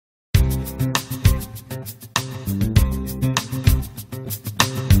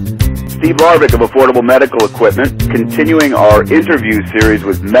Steve Larvick of Affordable Medical Equipment, continuing our interview series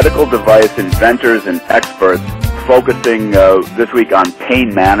with medical device inventors and experts, focusing this week on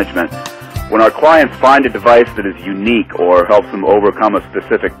pain management. When our clients find a device that is unique or helps them overcome a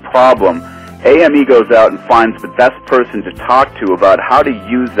specific problem, AME goes out and finds the best person to talk to about how to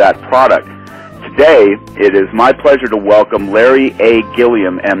use that product. Today, it is my pleasure to welcome Larry A.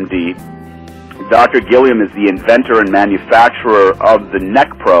 Gilliam, MD. Dr. Gilliam is the inventor and manufacturer of the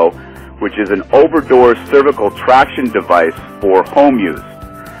NeckPro, which is an over-door cervical traction device for home use.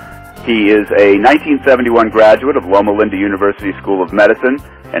 He is a 1971 graduate of Loma Linda University School of Medicine,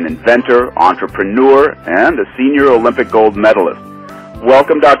 an inventor, entrepreneur, and a senior Olympic gold medalist.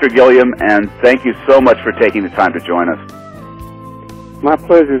 Welcome, Dr. Gilliam, and thank you so much for taking the time to join us. My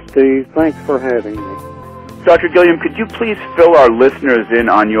pleasure, Steve. Thanks for having me. Dr. Gilliam, could you please fill our listeners in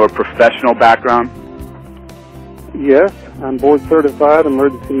on your professional background? Yes, I'm board-certified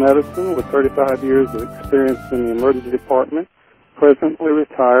emergency medicine with 35 years of experience in the emergency department, presently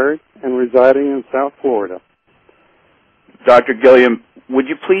retired and residing in South Florida. Dr. Gilliam, would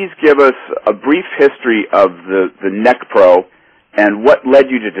you please give us a brief history of the NeckPro and what led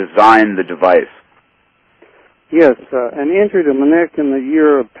you to design the device? Yes, an injury to my neck in the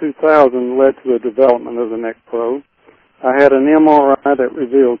year of 2000 led to the development of the NeckPro. I had an MRI that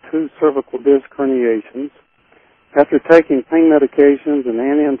revealed 2 cervical disc herniations. After taking pain medications and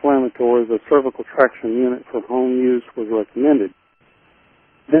anti-inflammatories, a cervical traction unit for home use was recommended.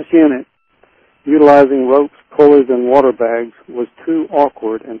 This unit, utilizing ropes, pulleys, and water bags, was too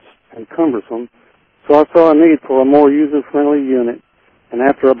awkward and cumbersome, so I saw a need for a more user-friendly unit, and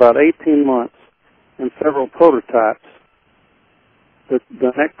after about 18 months and several prototypes, the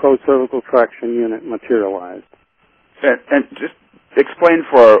NeckPro cervical traction unit materialized. And just explain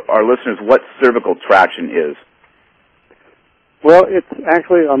for our listeners what cervical traction is. Well, it's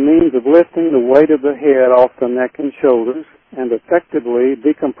actually a means of lifting the weight of the head off the neck and shoulders and effectively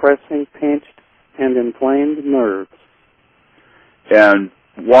decompressing pinched and inflamed nerves. And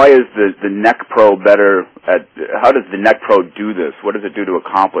why is the NeckPro better at, how does the NeckPro do this? What does it do to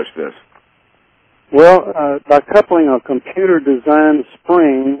accomplish this? Well, by coupling a computer-designed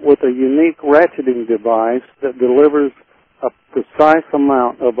spring with a unique ratcheting device that delivers a precise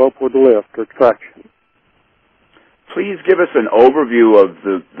amount of upward lift or traction. Please give us an overview of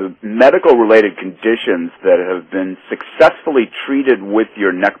the medical-related conditions that have been successfully treated with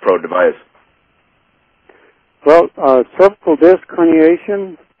your NeckPro device. Well, cervical disc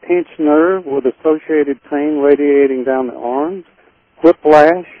herniation, pinched nerve with associated pain radiating down the arms,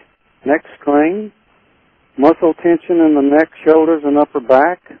 whiplash, neck strain, muscle tension in the neck, shoulders, and upper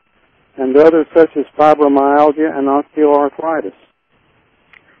back, and others such as fibromyalgia and osteoarthritis.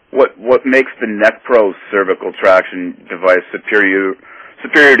 What makes the NeckPro cervical traction device superior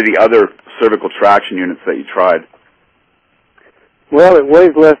to the other cervical traction units that you tried? Well, it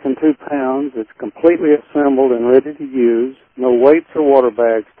weighs less than 2 pounds. It's completely assembled and ready to use. No weights or water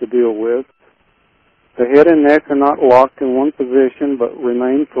bags to deal with. The head and neck are not locked in one position but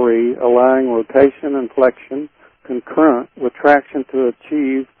remain free, allowing rotation and flexion concurrent with traction to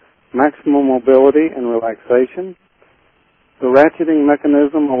achieve maximum mobility and relaxation. The ratcheting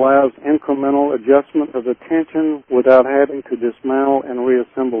mechanism allows incremental adjustment of the tension without having to dismantle and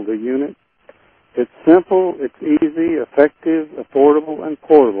reassemble the unit. It's simple, it's easy, effective, affordable, and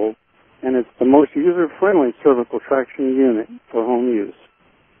portable, and it's the most user-friendly cervical traction unit for home use.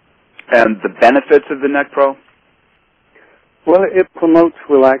 And the benefits of the NeckPro? Well, it promotes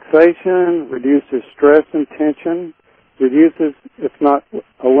relaxation, reduces stress and tension, reduces, if not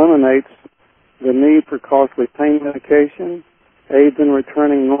eliminates, the need for costly pain medication, aids in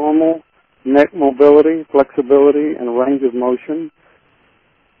returning normal neck mobility, flexibility, and range of motion,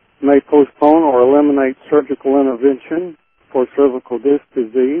 may postpone or eliminate surgical intervention for cervical disc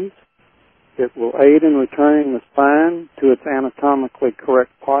disease. It will aid in returning the spine to its anatomically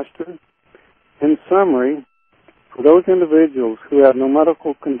correct posture. In summary, for those individuals who have no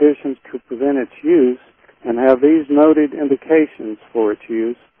medical conditions to prevent its use and have these noted indications for its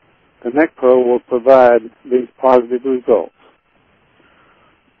use, the NeckPro will provide these positive results.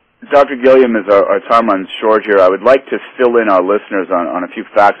 Dr. Gilliam, as our time runs short here, I would like to fill in our listeners on a few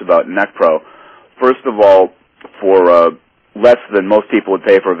facts about NeckPro. First of all, for less than most people would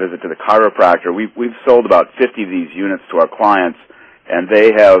pay for a visit to the chiropractor, we've sold about 50 of these units to our clients, and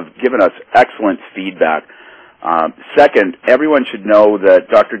they have given us excellent feedback. Second, everyone should know that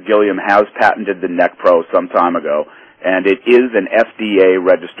Dr. Gilliam has patented the NeckPro some time ago, and it is an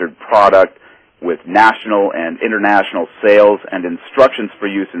FDA-registered product with national and international sales and instructions for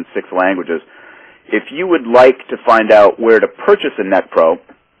use in 6 languages. If you would like to find out where to purchase a NeckPro,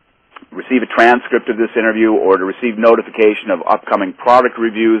 receive a transcript of this interview or to receive notification of upcoming product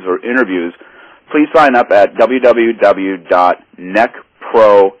reviews or interviews, please sign up at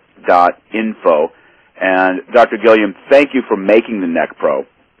www.neckpro.info. And Dr. Gilliam, thank you for making the Neck Pro.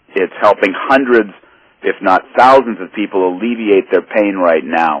 It's helping hundreds, if not thousands of people alleviate their pain right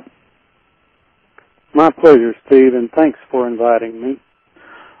now. My pleasure, Steve, and thanks for inviting me.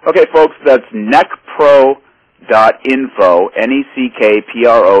 Okay, folks, that's neckpro.info,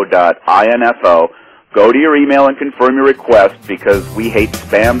 neckpro.info. Go to your email and confirm your request because we hate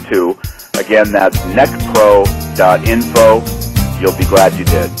spam too. Again, that's neckpro.info. You'll be glad you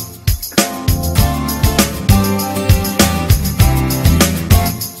did.